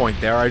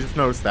checkpoint there. I just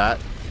noticed that.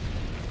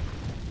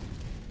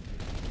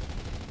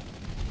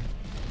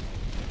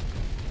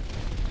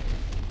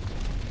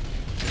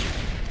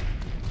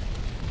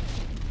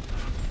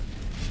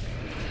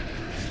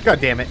 God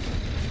damn it.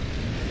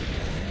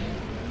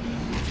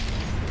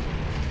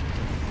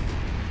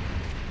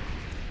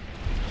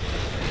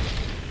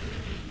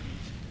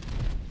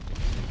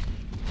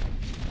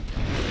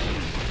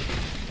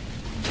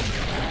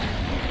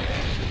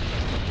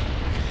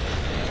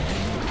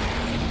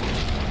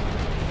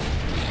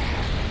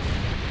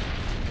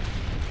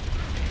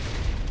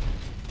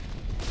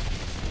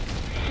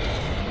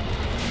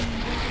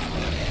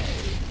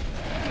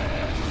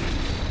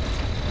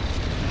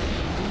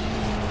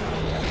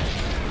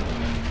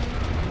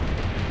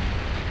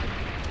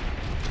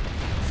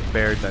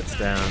 Baird, that's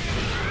down.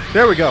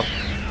 There we go.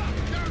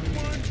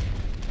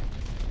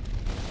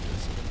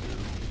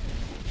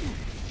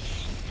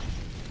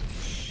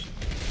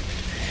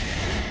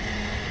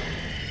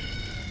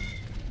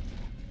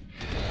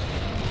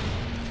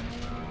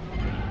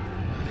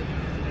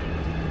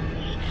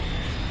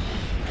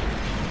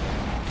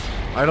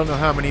 I don't know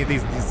how many of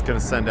these he's gonna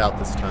send out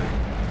this time.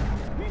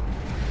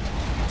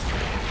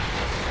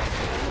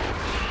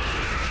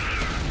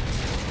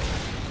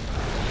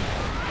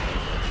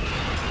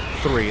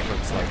 Three, it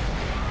looks like.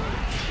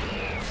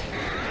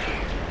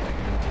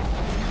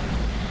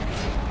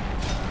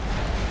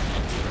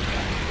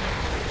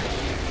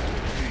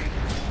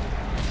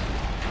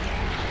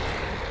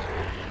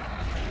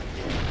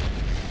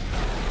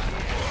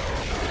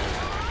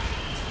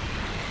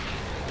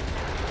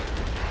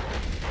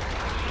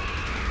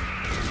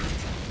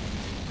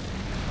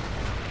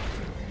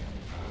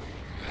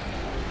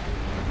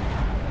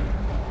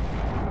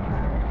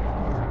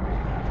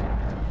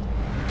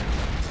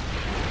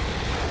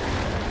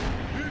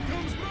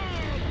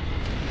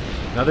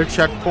 Another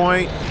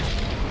checkpoint.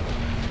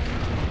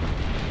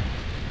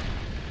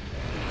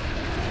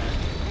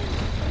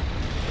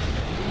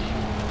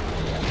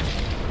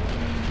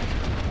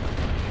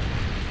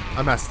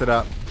 I messed it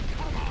up.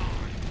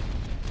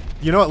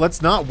 You know what?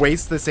 Let's not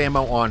waste this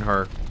ammo on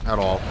her at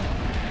all.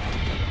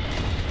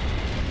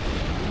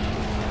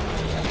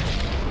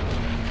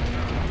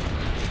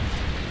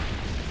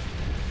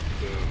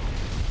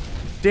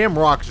 Damn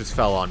rock just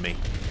fell on me.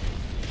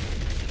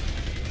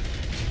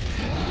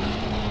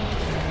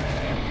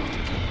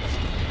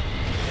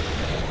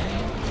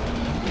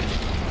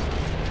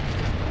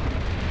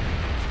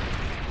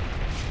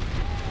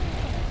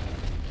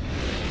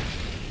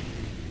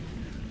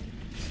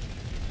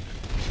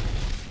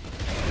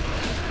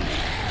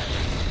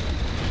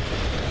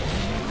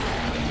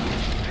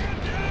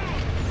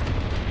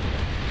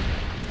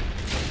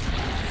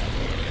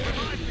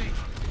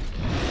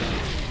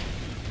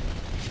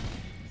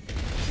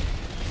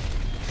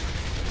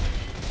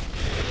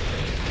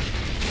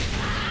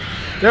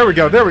 There we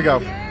go, there we go.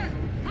 Yeah?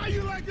 How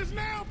you like us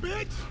now,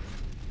 bitch?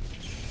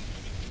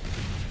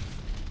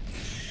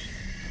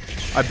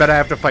 I bet I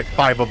have to fight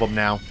 5 of them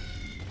now.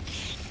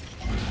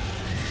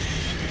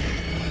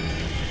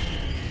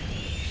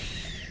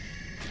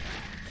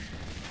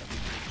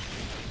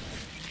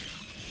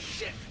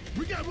 Shit!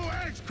 We got more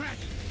eggs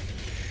cracking!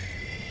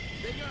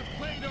 They got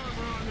plate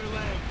armor on their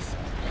legs.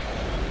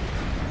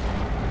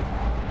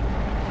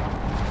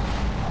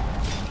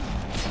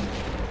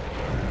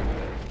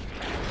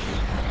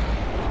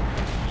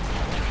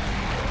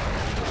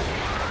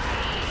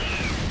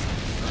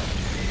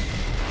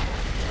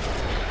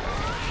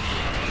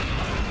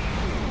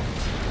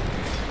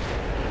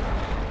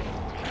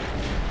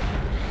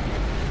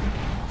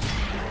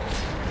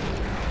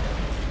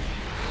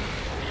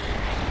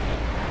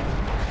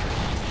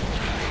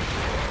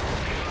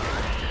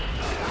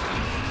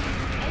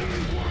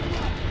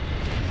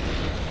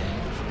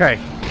 Okay,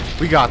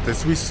 we got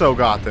this. We so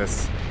got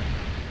this.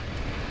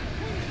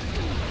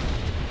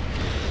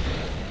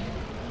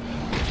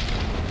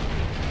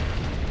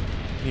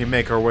 Need to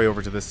make our way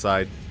over to this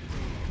side.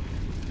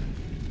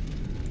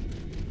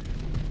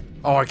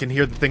 Oh, I can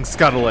hear the thing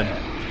scuttling.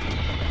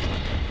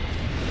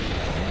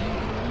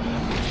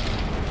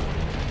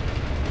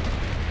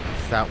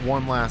 It's that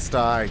one last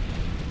eye.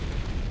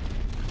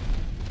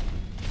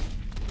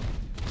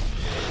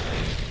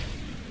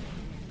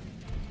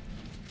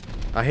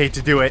 I hate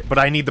to do it, but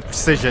I need the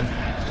precision.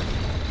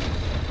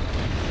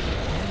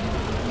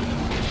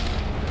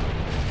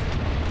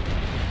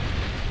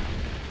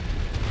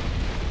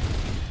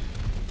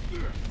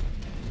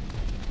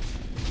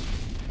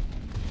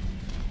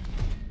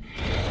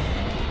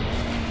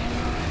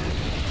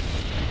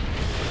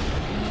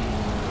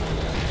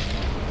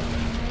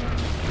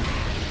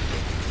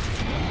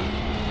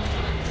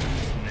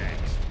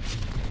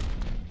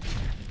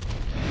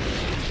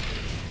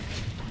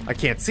 I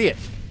can't see it.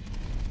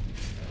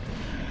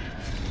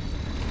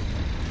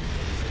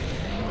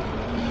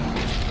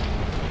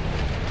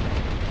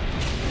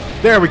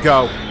 There we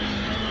go.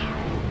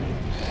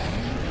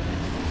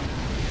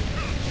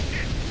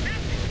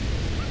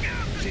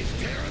 She's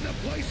tearing the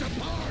place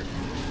apart.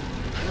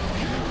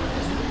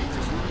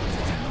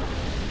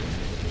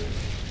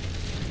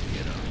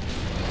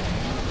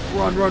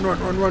 Run, run, run,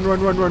 run, run,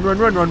 run, run, run, run,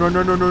 run, run,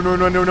 run, run, run,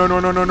 run, run,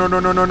 no, no, no, no,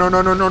 no, no, no, no, no,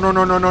 no, no,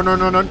 no, no, no, no,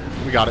 no, no.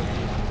 We got it.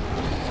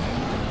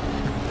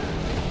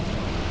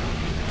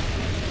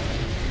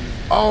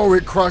 Oh,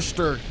 it crushed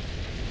her.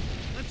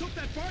 Let's hope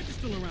that barge is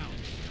still around.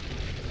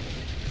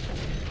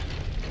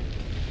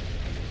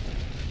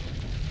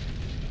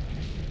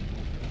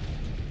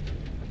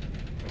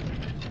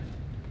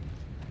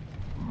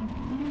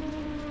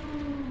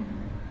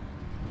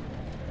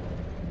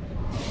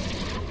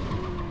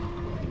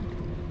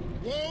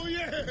 Whoa,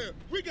 yeah!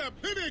 We got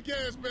plenty of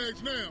gas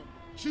bags now.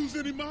 Choose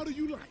any model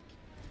you like.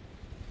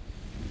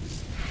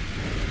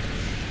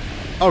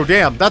 Oh,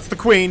 damn, that's the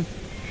queen.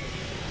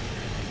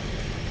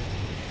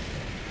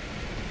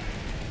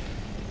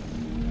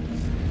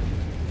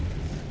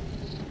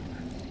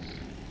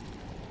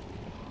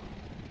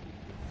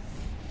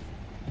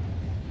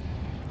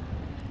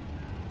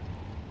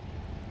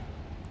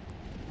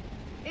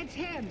 It's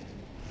him.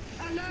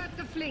 Alert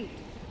the fleet.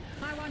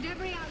 I want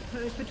every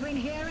outpost between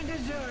here and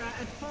Azura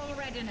at full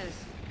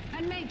readiness.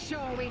 And make sure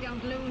we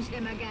don't lose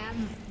him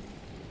again.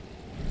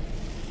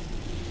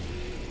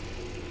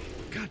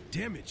 God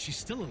damn it, she's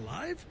still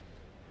alive?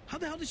 How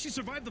the hell did she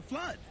survive the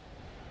flood?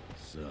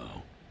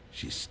 So,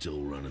 she's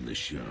still running the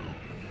show.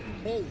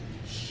 Holy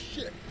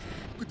shit!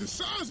 Look at the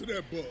size of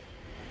that bug.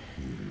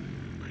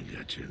 I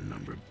got your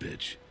number,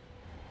 bitch.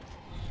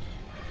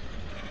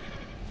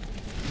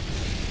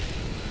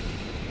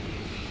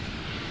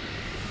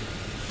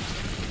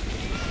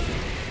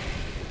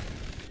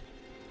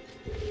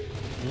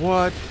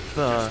 What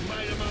the? Just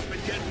light 'em up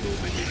and get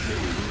moving until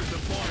we lose the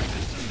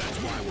barges. That's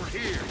why we're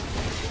here.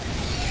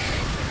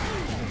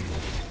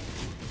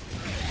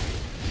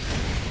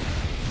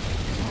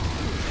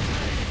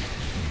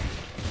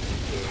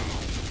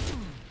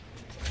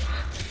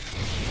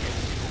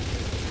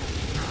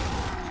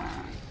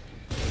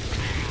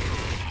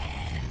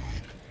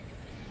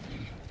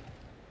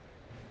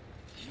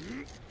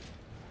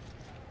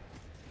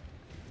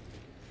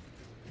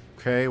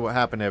 Okay, what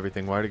happened to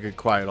everything? Why did it get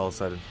quiet all of a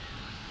sudden?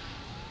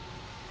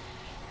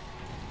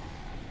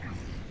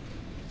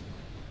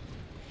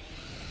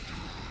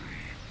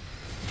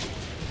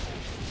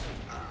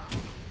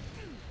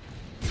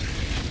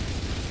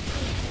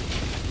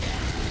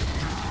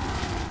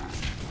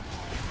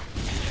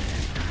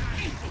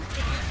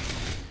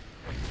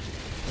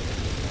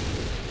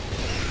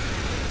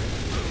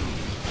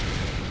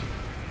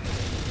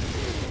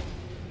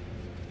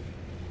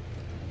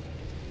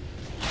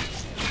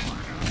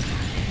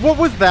 What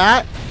was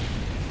that?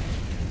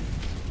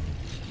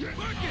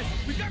 Marcus,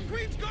 we got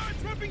Queen's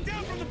guards rubbing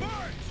down from the barge!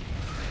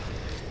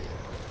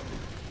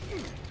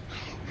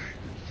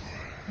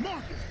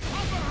 Marcus,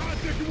 how about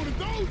hijacking one of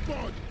those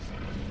barges?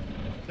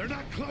 They're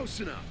not close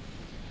enough.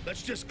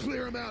 Let's just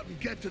clear them out and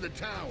get to the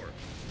tower.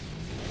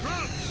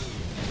 Run!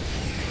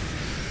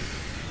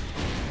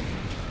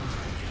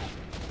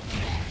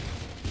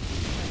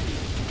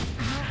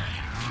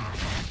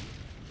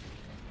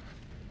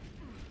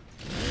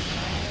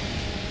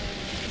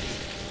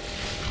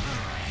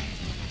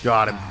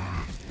 Got him.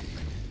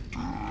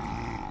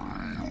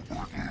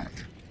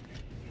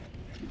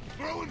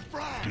 Throwing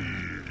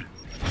frag!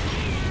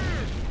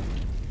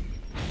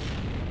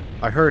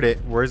 I heard it.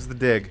 Where's the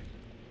dig?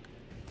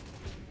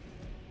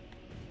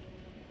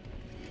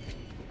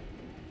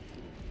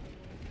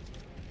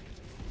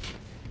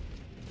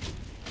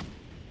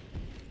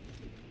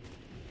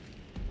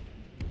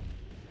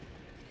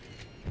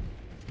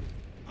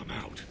 I'm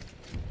out.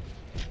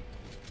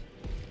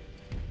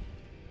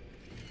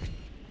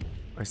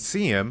 I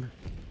see him.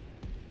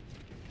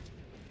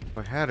 If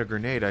I had a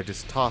grenade, I'd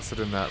just toss it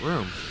in that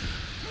room.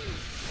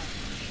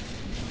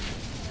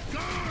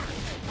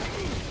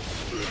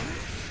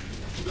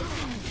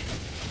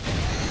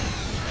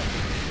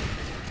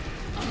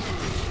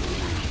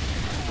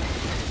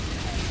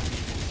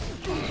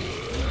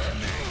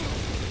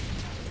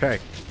 Okay.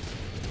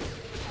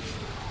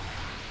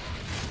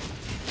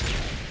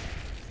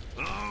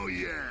 Oh,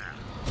 yeah.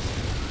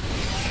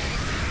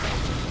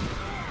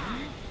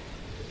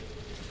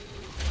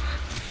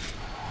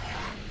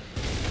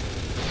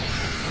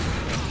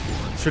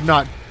 Should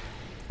not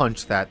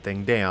punch that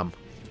thing, damn.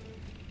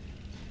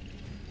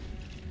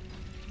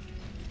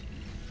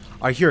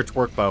 I hear its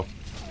work bow.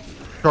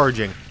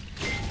 Charging.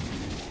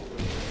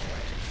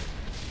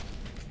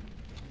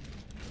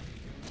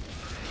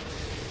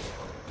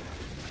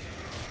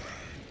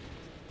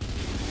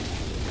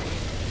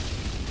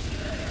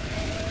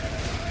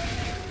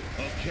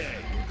 Okay,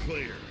 we're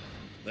clear.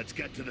 Let's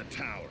get to the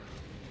tower.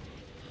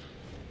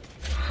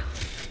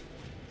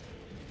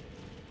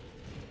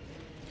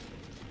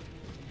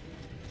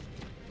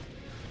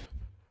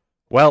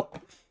 Well,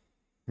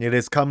 it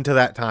has come to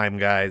that time,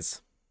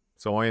 guys.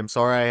 So I am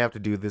sorry I have to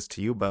do this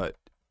to you, but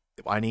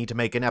I need to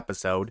make an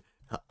episode.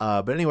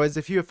 But anyways,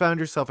 if you have found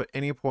yourself at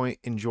any point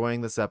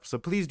enjoying this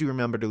episode, please do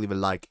remember to leave a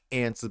like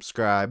and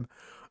subscribe.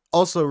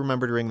 Also,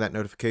 remember to ring that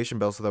notification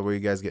bell so that way you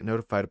guys get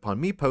notified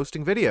upon me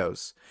posting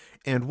videos.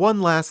 And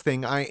one last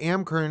thing, I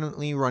am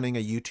currently running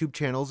a YouTube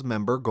channel's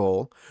member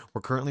goal.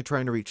 We're currently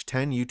trying to reach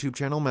 10 YouTube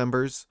channel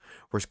members.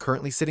 We're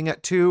currently sitting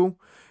at 2.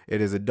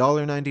 It is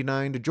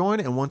 $1.99 to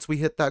join, and once we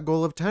hit that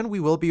goal of 10, we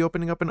will be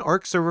opening up an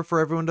ARC server for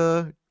everyone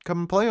to come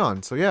and play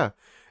on. So yeah.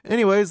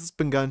 Anyways, it's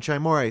been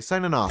GunShyMoray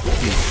signing off.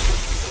 Peace.